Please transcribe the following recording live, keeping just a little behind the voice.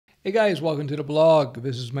Hey guys, welcome to the blog.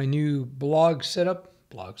 This is my new vlog setup.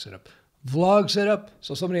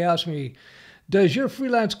 So somebody asked me, does your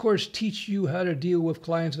freelance course teach you how to deal with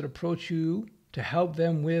clients that approach you to help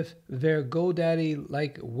them with their GoDaddy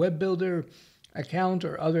like web builder account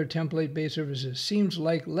or other template-based services? Seems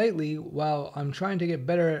like lately, while I'm trying to get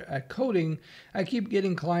better at coding, I keep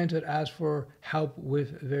getting clients that ask for help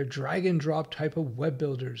with their drag and drop type of web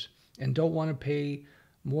builders and don't want to pay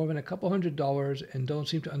more than a couple $100 and don't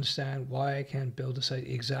seem to understand why I can't build a site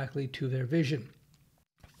exactly to their vision.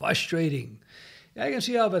 Frustrating. I can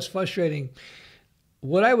see how that's frustrating.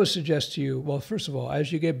 What I would suggest to you, well, first of all,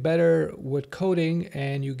 as you get better with coding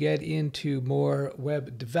and you get into more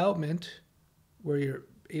web development, where you're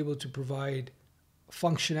able to provide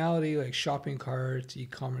functionality like shopping carts,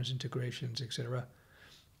 e-commerce integrations, etc.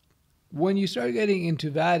 When you start getting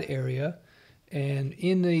into that area, and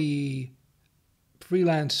in the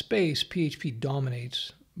freelance space, PHP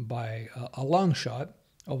dominates by a long shot,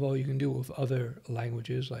 although you can do it with other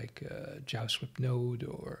languages like JavaScript Node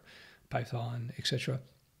or Python, etc.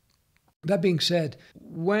 That being said,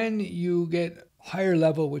 when you get higher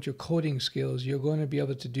level with your coding skills, you're going to be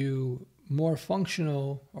able to do more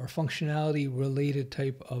functional or functionality related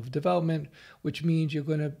type of development, which means you're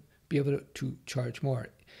going to be able to charge more.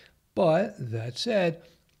 But that said,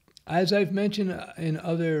 as I've mentioned in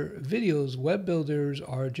other videos, web builders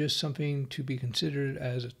are just something to be considered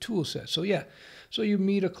as a tool set. So yeah, so you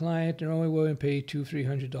meet a client, they're only willing to pay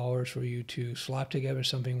 $200-300 for you to slap together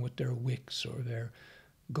something with their Wix or their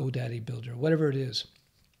GoDaddy builder, whatever it is.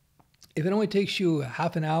 If it only takes you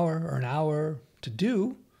half an hour or an hour to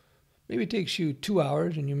do, maybe it takes you 2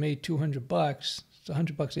 hours and you made $200. It's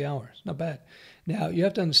 $100 the hour. It's not bad. Now you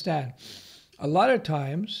have to understand, a lot of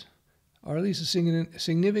times, or at least a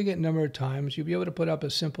significant number of times, you'll be able to put up a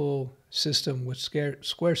simple system with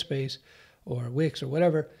Squarespace or Wix or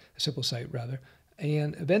whatever, a simple site rather,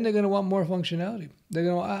 and then they're going to want more functionality. They're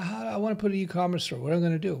going to, I want to put an e-commerce store. What am I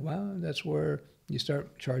going to do? Well, that's where you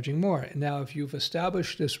start charging more. And now if you've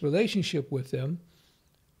established this relationship with them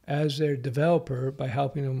as their developer by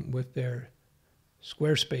helping them with their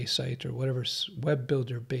Squarespace site or whatever web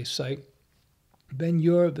builder based site, then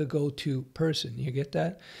you're the go-to person. You get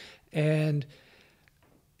that? And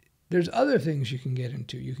there's other things you can get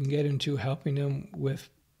into. You can get into helping them with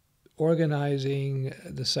organizing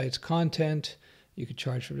the site's content. You could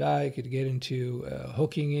charge for that. You could get into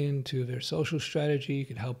hooking into their social strategy. You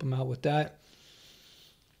could help them out with that.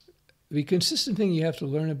 The consistent thing you have to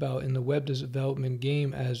learn about in the web development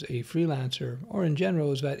game as a freelancer or in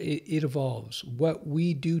general is that it evolves. What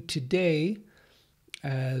we do today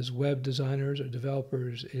as web designers or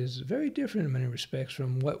developers is very different in many respects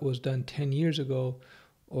from what was done 10 years ago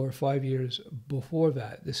or 5 years before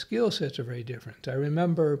that. The skill sets are very different. I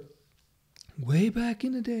remember way back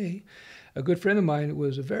in the day, a good friend of mine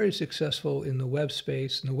was very successful in the web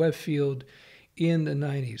space, in the web field in the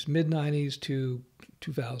 90s, mid-90s to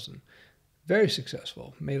 2000. Very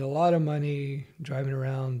successful. Made a lot of money driving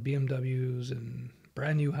around BMWs and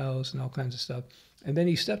brand new house and all kinds of stuff. And then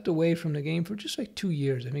he stepped away from the game for just like 2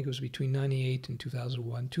 years. I think it was between 98 and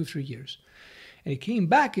 2001, 2-3 years. And he came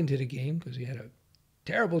back into the game because he had a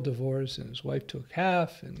terrible divorce and his wife took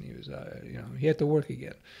half and he was, he had to work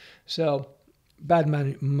again. So bad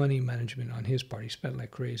money management on his part. He spent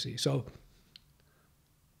like crazy. So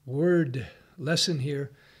word lesson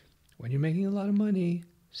here, when you're making a lot of money,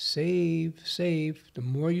 save. The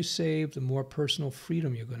more you save, the more personal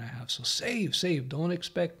freedom you're going to have. So save. Don't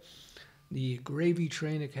expect the gravy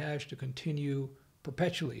train of cash to continue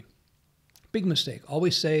perpetually. Big mistake.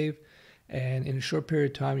 Always save, and in a short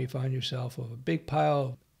period of time, you find yourself with a big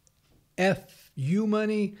pile of FU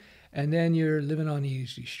money, and then you're living on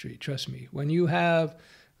easy street. Trust me. When you have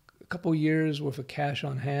a couple years worth of cash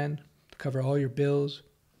on hand to cover all your bills,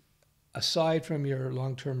 aside from your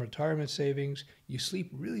long-term retirement savings, you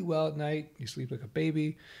sleep really well at night. You sleep like a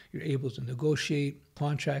baby. You're able to negotiate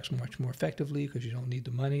contracts much more effectively because you don't need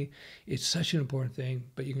the money. It's such an important thing,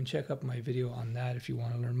 but you can check out my video on that if you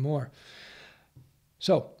want to learn more.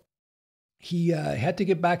 So he had to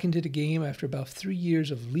get back into the game after about 3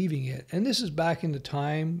 years of leaving it. And this is back in the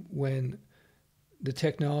time when the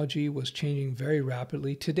technology was changing very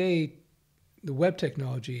rapidly. Today, the web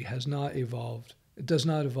technology has not evolved. It does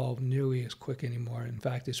not evolve nearly as quick anymore. In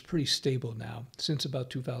fact, it's pretty stable now since about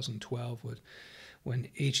 2012 when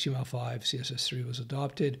HTML5, CSS3 was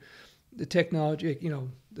adopted. The technology,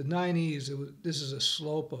 the 90s, this is a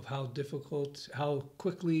slope of how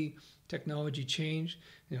quickly technology changed.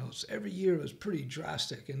 So every year it was pretty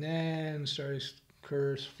drastic and then started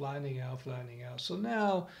curves flattening out. So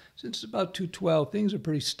now, since about 2012, things are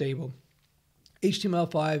pretty stable.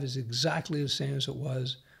 HTML5 is exactly the same as it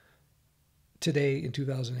was today in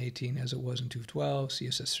 2018 as it was in 2012.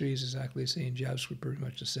 CSS3 is exactly the same. JavaScript pretty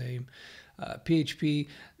much the same. PHP,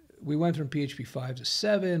 we went from PHP 5 to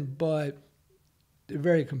 7, but they're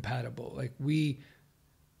very compatible. Like we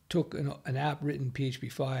took an app written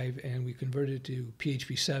PHP 5 and we converted it to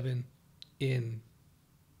PHP 7 in,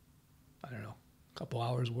 I don't know, a couple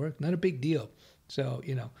hours work. Not a big deal. So,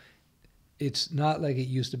 it's not like it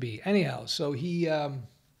used to be. Anyhow, so he,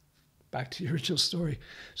 back to the original story.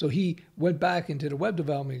 So he went back into the web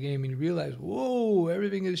development game and he realized, whoa,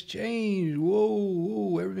 everything has changed.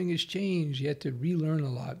 Whoa, everything has changed. He had to relearn a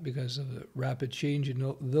lot because of the rapid change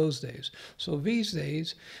in those days. So these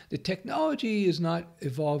days, the technology is not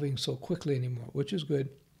evolving so quickly anymore, which is good.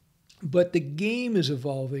 But the game is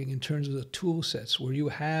evolving in terms of the tool sets where you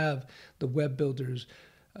have the web builders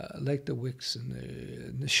like the Wix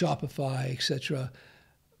and the Shopify, etc.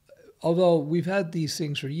 Although we've had these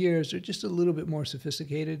things for years, they're just a little bit more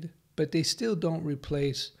sophisticated, but they still don't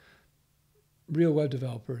replace real web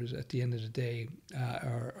developers at the end of the day,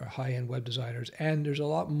 or high-end web designers. And there's a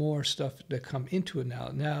lot more stuff that come into it now.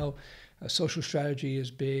 Now, social strategy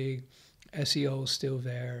is big, SEO is still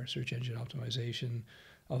there, search engine optimization,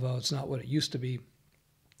 although it's not what it used to be.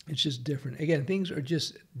 It's just different. Again, things are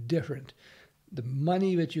just different. The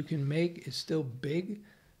money that you can make is still big.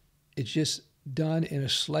 It's just done in a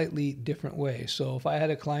slightly different way. So if I had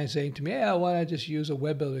a client saying to me, "Yeah, why don't I just use a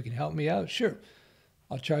web builder that can help me out?" Sure,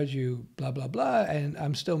 I'll charge you blah, blah, blah, and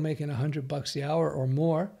I'm still making $100 the hour or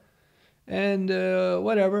more. And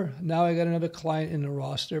whatever, now I got another client in the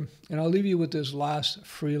roster. And I'll leave you with this last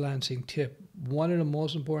freelancing tip. One of the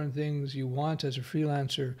most important things you want as a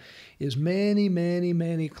freelancer is many, many,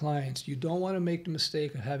 many clients. You don't want to make the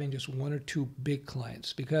mistake of having just one or two big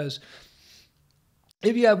clients, because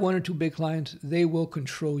if you have one or two big clients, they will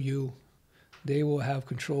control you. They will have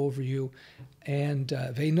control over you. And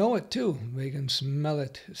they know it too. They can smell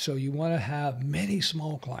it. So you want to have many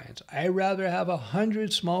small clients. I'd rather have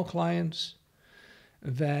 100 small clients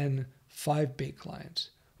than 5 big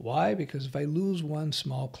clients. Why? Because if I lose one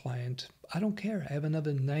small client, I don't care. I have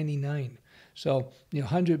another 99. So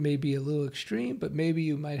 100 may be a little extreme, but maybe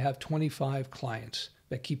you might have 25 clients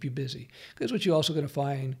that keep you busy. Because what you're also going to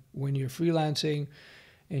find when you're freelancing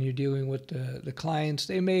and you're dealing with the clients,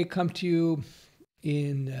 they may come to you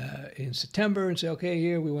in September and say, okay,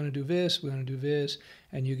 here, we want to do this,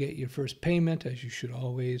 and you get your first payment, as you should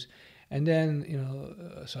always. And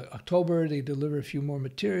then, so October, they deliver a few more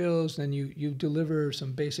materials, then you deliver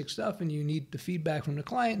some basic stuff, and you need the feedback from the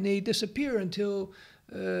client, and they disappear until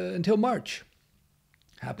March.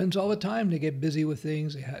 Happens all the time. They get busy with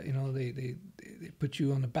things. They put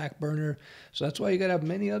you on the back burner. So that's why you got to have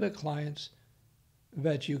many other clients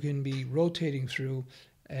that you can be rotating through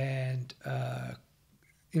and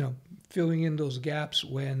filling in those gaps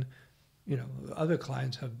when other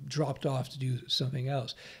clients have dropped off to do something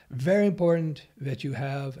else. Very important that you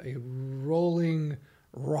have a rolling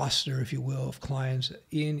roster, if you will, of clients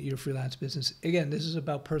in your freelance business. Again, this is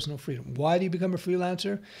about personal freedom. Why do you become a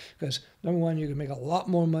freelancer? Because number one, you can make a lot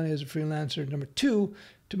more money as a freelancer. Number two,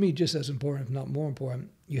 to me, just as important, if not more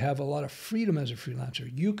important, you have a lot of freedom as a freelancer.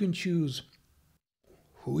 You can choose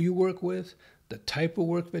who you work with, the type of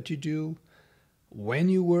work that you do, when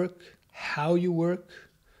you work, how you work,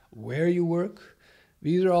 where you work.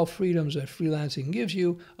 These are all freedoms that freelancing gives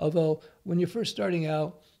you, although when you're first starting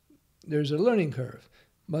out, there's a learning curve.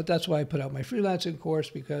 But that's why I put out my freelancing course,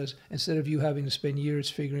 because instead of you having to spend years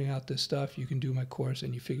figuring out this stuff, you can do my course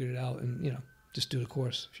and you figure it out and, just do the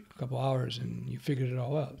course a couple hours and you figured it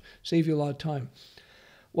all out. Save you a lot of time.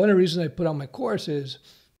 One of the reasons I put out my course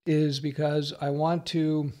is because I want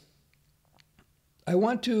to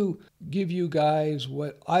give you guys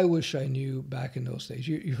what I wish I knew back in those days.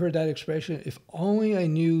 You've heard that expression, if only I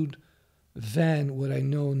knew then what I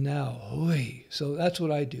know now. Oy. So that's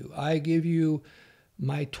what I do. I give you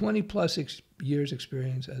my 20 plus years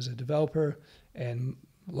experience as a developer and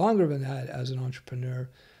longer than that as an entrepreneur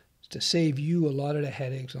to save you a lot of the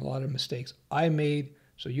headaches and a lot of mistakes I made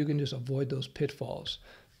so you can just avoid those pitfalls.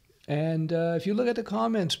 And if you look at the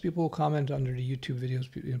comments, people comment under the YouTube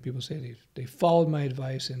videos. People say they followed my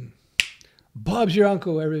advice and Bob's your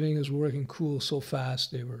uncle. Everything is working cool so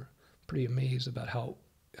fast. They were pretty amazed about how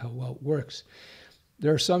well it works.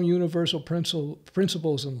 There are some universal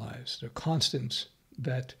principles in lives. They're constants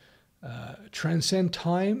that transcend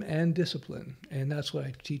time and discipline. And that's what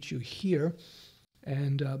I teach you here.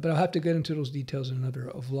 And but I'll have to get into those details in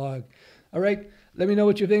another vlog. All right, let me know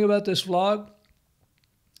what you think about this vlog.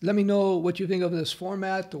 Let me know what you think of this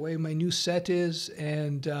format, the way my new set is,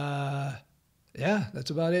 and Yeah,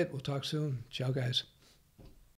 that's about it. We'll talk soon. Ciao, guys.